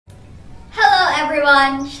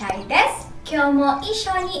everyone! シャイです。今日も一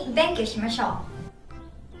緒に勉強しましょう。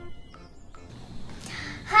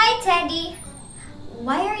Hi Teddy!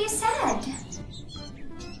 Why are you sad?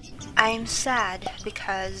 I'm sad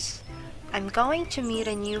because I'm going to meet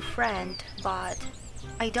a new friend, but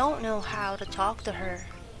I don't know how to talk to her.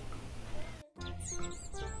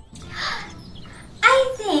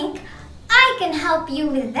 I think I can help you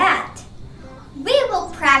with that. We will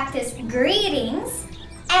practice greetings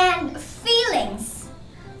and feelings,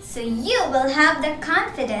 so you will have the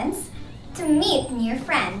confidence to meet new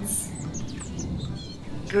friends.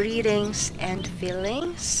 Greetings and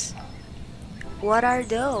feelings? What are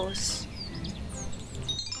those?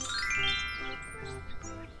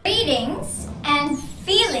 Greetings and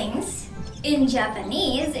feelings in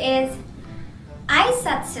Japanese is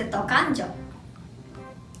aisatsu to kanjo.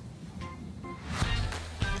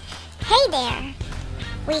 Hey there!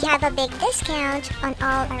 We have a big discount on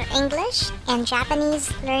all our English and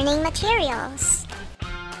Japanese learning materials.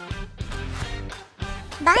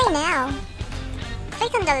 Buy now!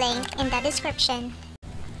 Click on the link in the description.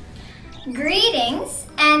 Greetings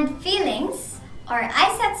and feelings, or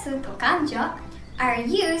aisatsu to kanjo, are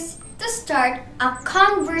used to start a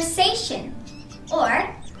conversation,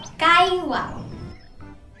 or kaiwa.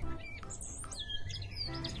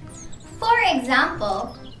 For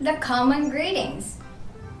example, the common greetings.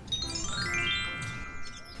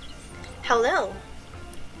 Hello,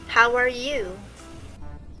 how are you?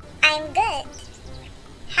 I'm good.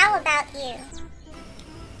 How about you?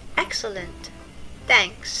 Excellent,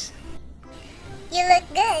 thanks. You look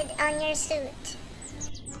good on your suit.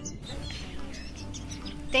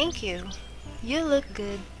 Thank you. You look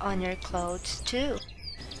good on your clothes too.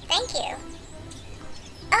 Thank you.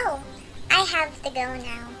 Oh, I have to go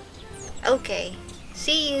now. Okay,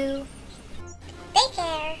 see you. Take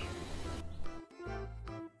care.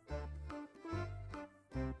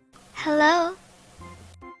 Hello?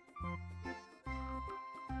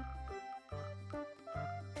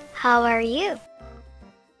 How are you?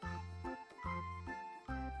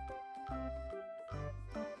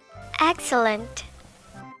 Excellent.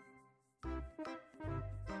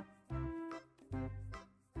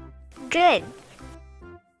 Good.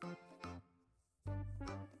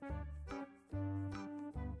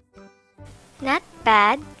 Not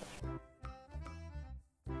bad.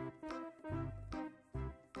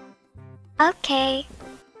 Okay.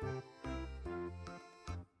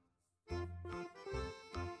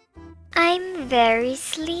 I'm very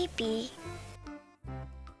sleepy.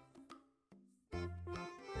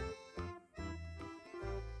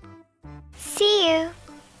 See you.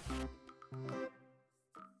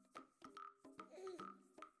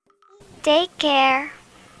 Take care.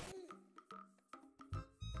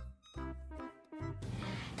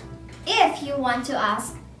 If you want to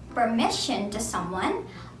ask permission to someone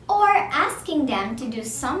or asking them to do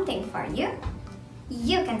something for you,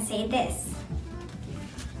 you can say this.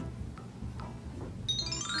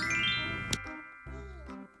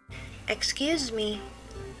 Excuse me,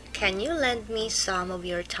 can you lend me some of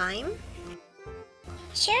your time?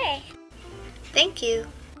 Sure. Thank you.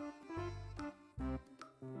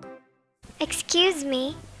 Excuse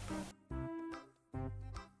me.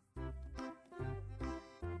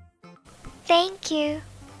 Thank you.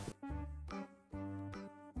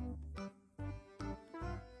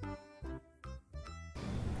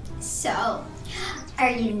 So, are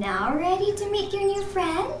you now ready to meet your new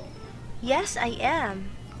friend? Yes, I am.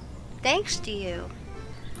 Thanks to you.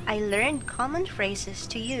 I learned common phrases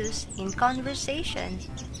to use in conversation.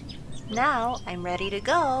 Now I'm ready to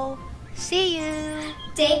go. See you.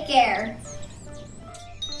 Take care.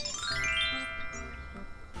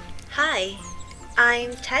 Hi,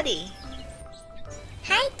 I'm Teddy.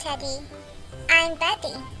 Hi, Teddy. I'm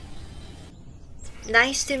Betty.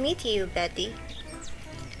 Nice to meet you, Betty.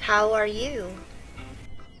 How are you?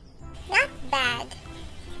 Not bad.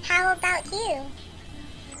 How about you?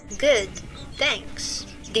 Good, thanks.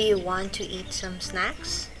 Do you want to eat some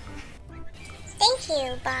snacks? Thank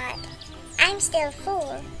you, but I'm still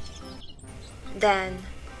full. Then,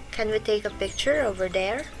 can we take a picture over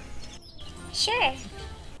there? Sure.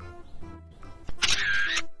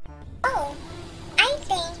 Oh, I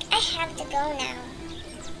think I have to go now.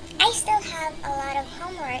 I still have a lot of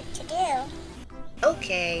homework to do.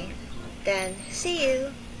 Okay, then see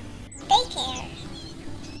you. Take care.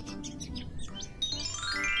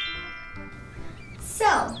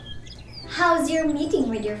 So, how's your meeting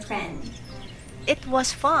with your friend? It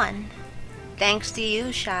was fun. Thanks to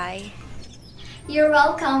you, Shai. You're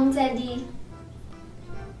welcome, Teddy.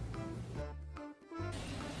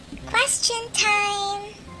 Question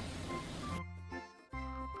time.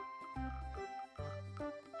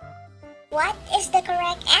 What is the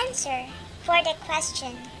correct answer for the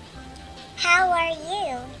question, how are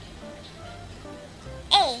you?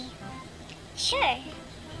 A. Sure.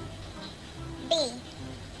 B.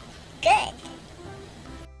 Good.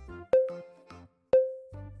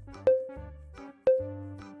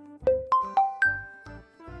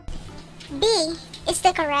 B is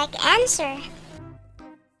the correct answer.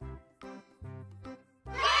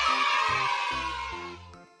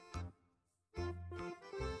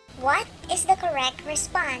 What is the correct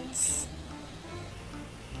response?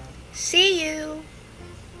 See you.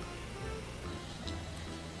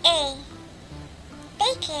 A.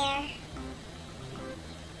 Take care.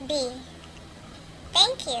 B.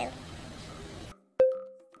 Thank you.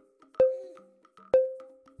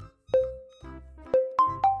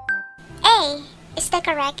 A is the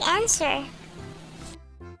correct answer.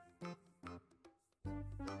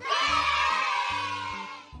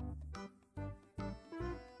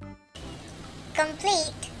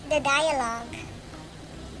 Complete the dialogue.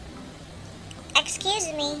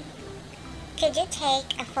 Excuse me, could you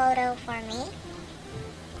take a photo for me?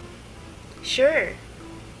 Sure.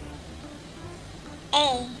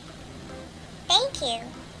 A. Thank you.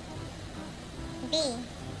 B.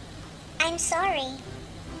 I'm sorry.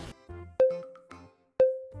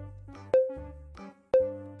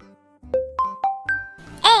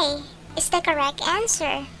 A is the correct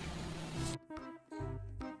answer.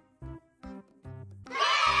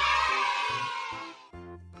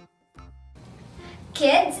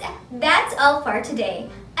 Kids, that's all for today.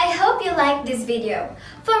 I hope you liked this video.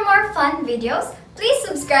 For more fun videos, please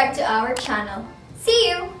subscribe to our channel. See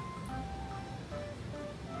you!